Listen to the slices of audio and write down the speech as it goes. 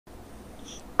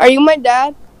Are you my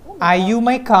dad? Are you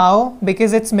my cow?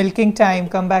 Because it's milking time.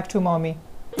 Come back to mommy.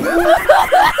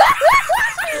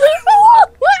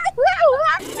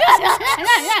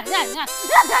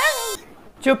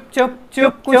 चुप चुप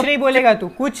चुप, कुछ नहीं बोलेगा तू,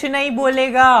 कुछ नहीं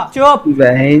बोलेगा, चुप।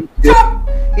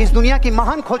 चुप। इस दुनिया की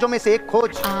महान खोजों में से एक खोज।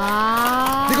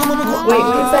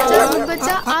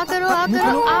 बच्चा आ करो आ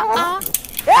करो आ।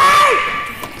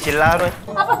 चिल्ला रहे।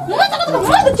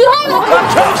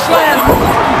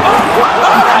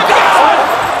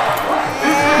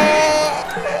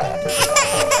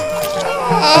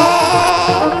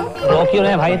 रो क्यों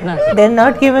रहे भाई इतना? They're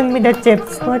not giving me the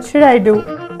chips. What should I do?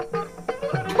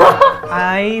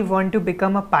 I want to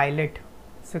become a pilot.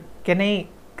 So can I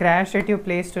crash at your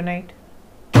place tonight?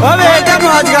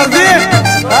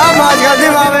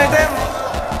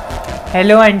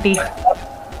 Hello, auntie.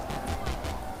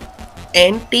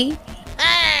 Auntie?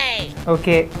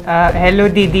 Okay. Hello,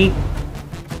 Didi.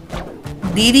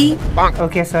 Didi?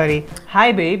 Okay, sorry.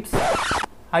 Hi, babes.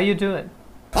 How you doing?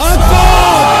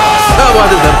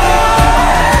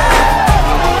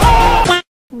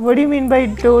 What do you mean by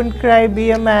don't cry,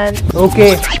 be a man? Okay,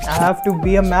 I have to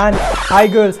be a man. Hi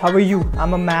girls, how are you?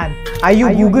 I'm a man. Are you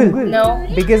Google? No.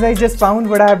 Because I just found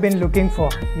what I have been looking for.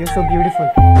 You're so beautiful.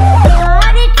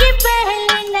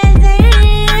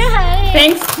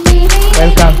 Thanks.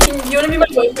 Welcome. You wanna be my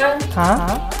boyfriend? Huh?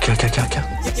 क्या?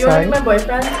 You wanna be my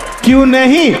boyfriend? क्यों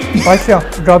नहीं? For sure.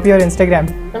 Drop your Instagram.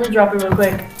 Let me drop it real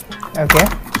quick. Okay.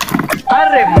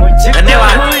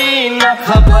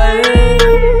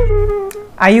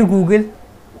 Are you Google?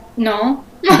 No.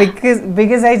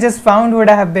 Because I just found what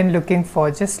I have been looking for.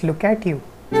 Just look at you.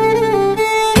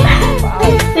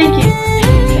 Thank you.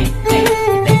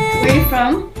 Where are you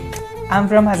from? I'm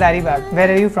from Hazaribagh. Where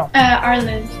are you from?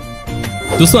 Ireland.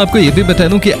 दोस्तों आपको ये भी बता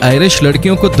दूं कि Irish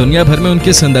लड़कियों को दुनिया भर में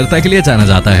उनकी सुंदरता के लिए जाना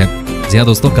जाता है। जी हाँ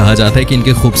दोस्तों, कहा जाता है कि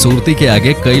इनकी खूबसूरती के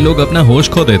आगे कई लोग अपना होश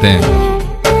खो देते हैं।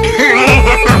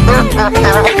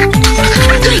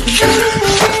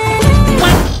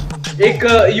 एक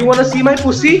you wanna see my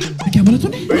pussy? क्या बोला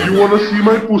तूने? You wanna see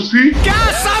my pussy? क्या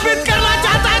साबित करना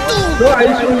चाहता है तू? No, I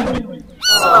show you.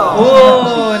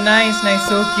 Oh, nice,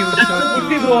 so cute, so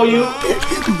cute.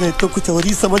 मैं तो कुछ और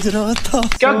ही समझ रहा था।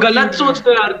 क्या गलत सोचते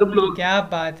हो यार तुम लोग? क्या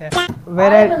बात है? I'm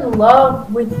in love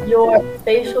with your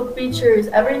facial features.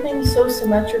 Everything's so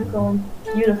symmetrical and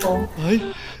beautiful. भाई,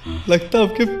 लगता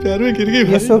आपके प्यार में गिर गई।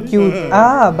 You're so cute.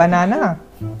 Banana.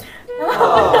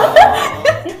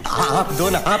 आप दो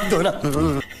ना।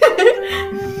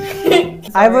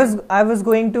 I was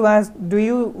going to ask, do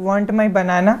you want my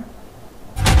banana?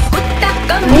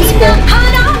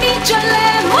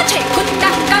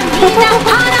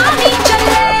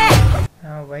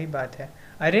 हाँ वही बात है।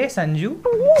 अरे संजू,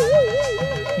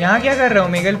 यहाँ क्या कर रहा हूँ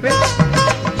ओमेगल पे?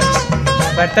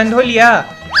 बर्तन धो लिया?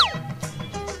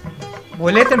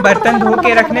 बोले थे बर्तन धो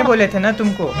के रखने बोले थे ना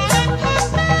तुमको।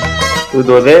 तू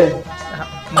धो दे।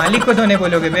 मालिक को धोने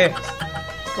बोलोगे बे?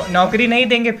 नौकरी नहीं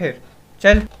देंगे फिर।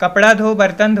 चल कपड़ा धो,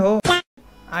 बर्तन धो।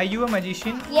 Are you a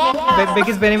magician? Yeah.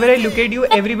 Because whenever I look at you,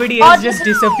 everybody else just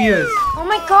disappears. Oh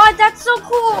my god, that's so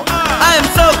cool. I am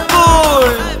so cool.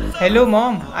 Hello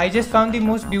mom, I just found the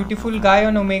most beautiful guy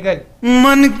on Omegle.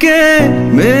 मन के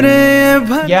मेरे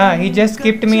Yeah, he just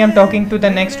skipped me. I'm talking to the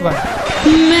next one.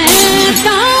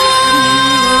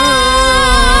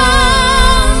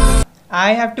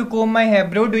 I have to comb my hair,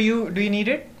 bro. Do you need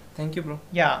it? Thank you, bro.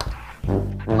 Yeah.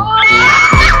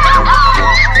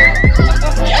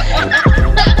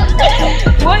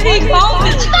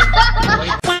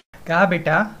 क्या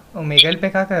बेटा Omegle पे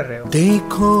क्या कर रहे हो?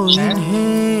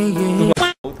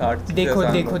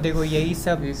 देखो यही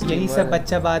सब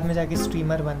बच्चा बाद में जाके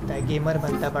स्ट्रीमर बनता है, गेमर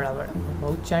बनता है, बड़ा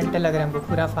बहुत चैंट लग रहा है हमको,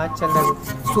 पूरा फास्ट चल रहा है।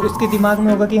 तो इसके दिमाग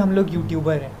में होगा कि हम लोग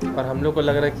यूट्यूबर हैं और हम लोग को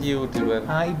लग रहा है कि यूट्यूबर।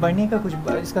 हाँ बढ़ने का कुछ,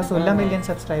 इसका 16 मिलियन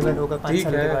सब्सक्राइबर होगा 5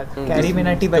 साल के बाद। कैरी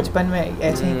मिनाटी बचपन में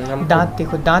ऐसे ही दांत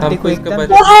देखो एकदम।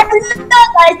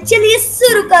 चलिए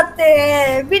शुरू करते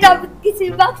हैं बिना किसी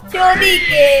बकचोदी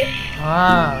के।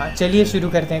 हाँ चलिए शुरू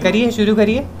करते हैं, करिए शुरू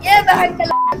करिए। ये बहन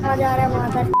का जा रहा है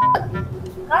मादर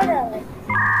आ जा रहा है।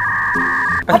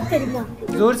 अब तेरी मां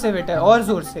जोर से बेटा, और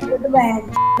जोर से।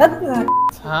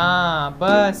 हाँ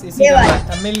बस इसी का बात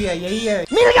था, मिल गया, यही है,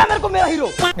 मिल गया मेरे को मेरा हीरो।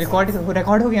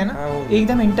 रिकॉर्ड हो गया ना?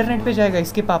 एकदम इंटरनेट पे जाएगा,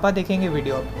 इसके पापा देखेंगे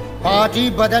वीडियो। पार्टी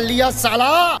बदल लिया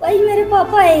साला। भाई मेरे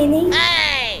पापा है ही नहीं,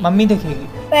 मम्मी देखेगी।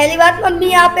 पहली बात मम्मी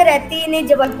यहाँ पे रहती ही नहीं,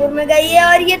 जबलपुर में गई है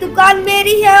और ये दुकान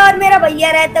मेरी है और मेरा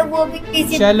भैया रहता है वो भी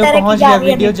किसी चलो तरह पहुँच की गया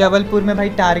गालियाँ वीडियो जबलपुर में। भाई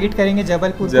टारगेट करेंगे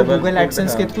जबलपुर को, गूगल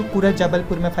एडसेंस के थ्रू पूरा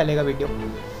जबलपुर में फैलेगा वीडियो।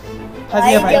 फंस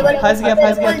गया भाई, फंस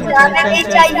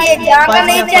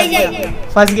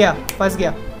गया, फंस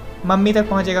गया, मम्मी तक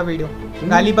पहुंचेगा वीडियो।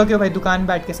 गाली बक्यो भाई दुकान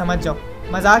बैठ के, समझ जाओ,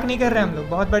 मजाक नहीं कर रहे हम लोग,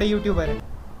 बहुत बड़े यूट्यूबर है।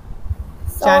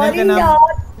 चैनल का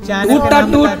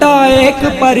नाम टूटा एक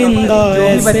परिंदा, जो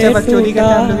भी बच्चा बकचोदी करता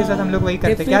है हम लोग के साथ, हम लोग वही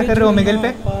करते। क्या कर रहे हो ओमेगल पे?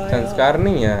 संस्कार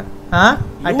नहीं है। हाँ,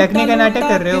 अटकने का नाटक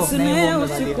कर रहे हो? नहीं, वो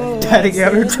डर गया।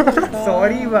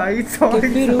 सॉरी भाई,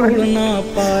 sorry.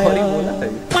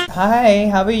 Hi,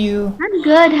 how are you? I'm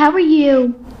good. How are you?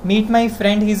 Meet my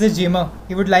friend. He's a gymmer.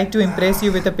 He would like to impress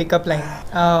you with a pickup line.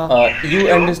 You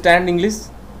understand English?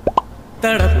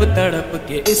 तड़प तड़प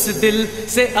के इस दिल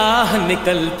से आह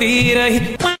निकलती रही,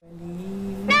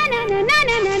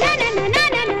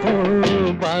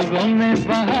 बागों में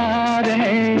बहार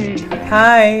है।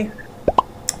 हाय।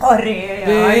 अरे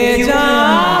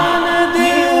बेजान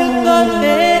दिल को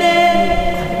तेरे।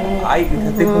 आई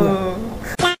इधर देखो ना।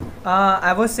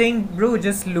 I was saying, bro,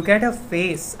 just look at her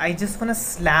face. I just wanna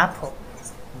slap her.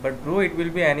 But bro, it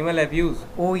will be animal abuse.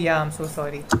 Oh yeah, I'm so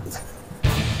sorry.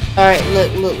 Alright,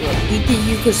 look. You think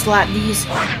you could slap these?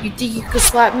 You think you could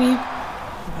slap me?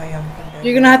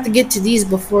 You're gonna have to get to these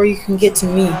before you can get to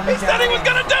me. He said he was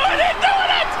gonna do it! He's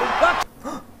doing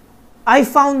it! I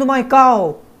found my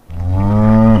cow.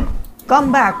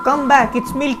 Come back.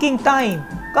 It's milking time.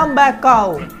 Come back,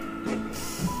 cow.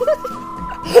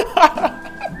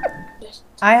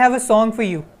 I have a song for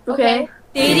you. Okay.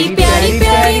 तेरी प्यारी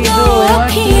प्यारी दो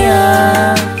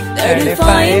अखियाँ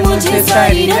तड़पाए मुझे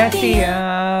सारी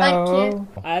रतियाँ।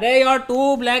 अरे यार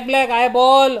to black eye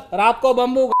ball, रात को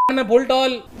बम्बू में फुल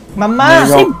टॉल।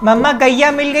 मम्मा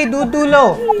गैया मिल गई, दूध दूलो।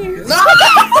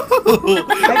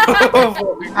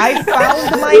 I found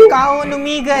my cow on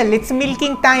Omegle. It's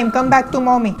milking time. Come back to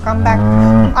mommy. Come back.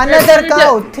 Another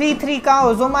cow. Three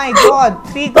cows. Oh my god.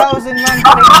 3 cows in one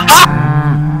place.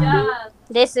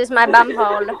 This is my bum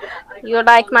hole. You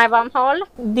like my bum hole?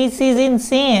 This is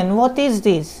insane. What is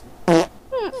this?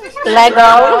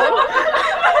 Lego.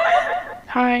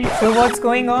 Hi. So what's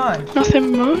going on? Nothing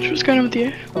much. What's going on with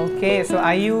you? Okay, so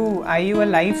are you a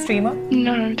live streamer?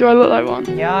 No. Do I look like one?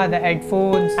 Yeah, the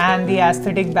headphones and the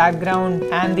aesthetic background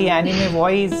and the anime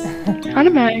voice.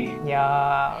 Anime?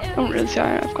 Yeah. I don't really say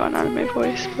I've got an anime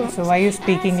voice, but... So why are you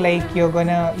speaking like you're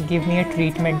gonna give me a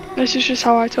treatment? This is just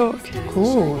how I talk.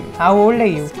 Cool. How old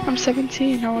are you? I'm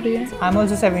 17. How old are you? I'm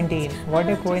also 17. What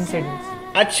a coincidence.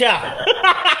 अच्छा।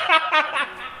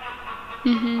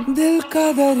 दिल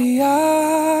का दरिया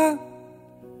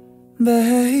बह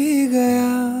ही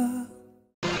गया।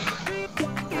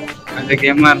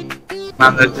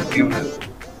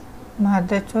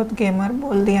 मादरचोद gamer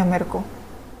बोल दिया मेरे को।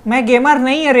 मैं गेमर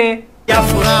नहीं है रे। क्या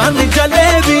पुरानी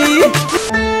jalebi.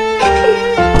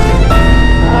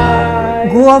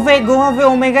 Go away.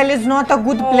 Omegle is not a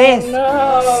good place.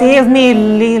 No. Save me,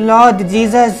 Lord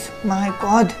Jesus. My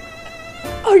God.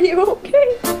 Are you okay?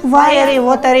 Why are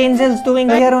what are angels doing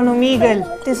here on Omegle?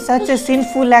 There's such a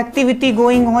sinful activity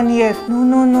going on here.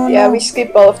 No. Yeah, we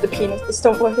skip all of the penises.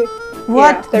 Don't worry.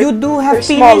 What? Yeah, you do have they're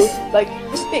penis? Small, like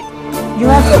just big. You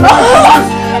have small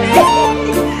penis?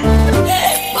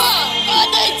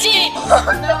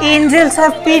 Angels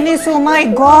have penis. Oh my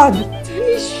God.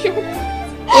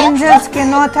 Angels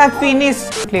cannot have penis.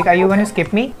 Like, are you gonna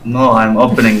skip me? No, I'm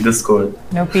opening Discord.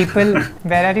 No, people.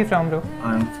 Where are you from, bro?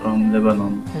 I'm from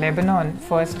Lebanon. Lebanon.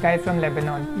 First guy from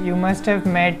Lebanon. You must have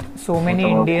met so many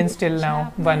Indians till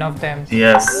now. One of them.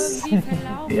 Yes.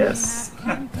 Yes.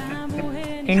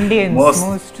 Indians.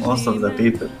 Most of the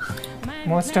people.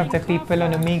 Most of the people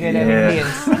on Omegle are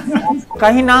Indians.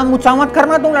 कहीं नाम ऊंचा मत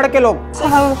करना तुम लड़के लोग.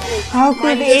 How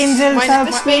could angels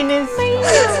have penis?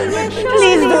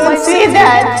 Please don't say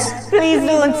that. Please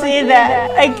don't say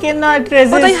that. I cannot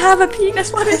resist. But I have a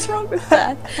penis. What is wrong with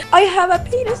that? I have a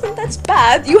penis and that's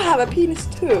bad. You have a penis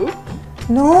too.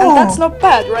 No. And that's not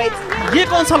bad, right? ये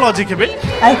कौन सा logic है बे?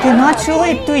 I cannot show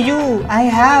it to you. I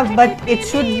have, but it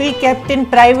should be kept in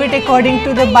private according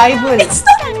to the Bible. It's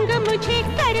not.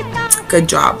 Good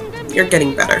job. You're getting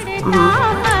better.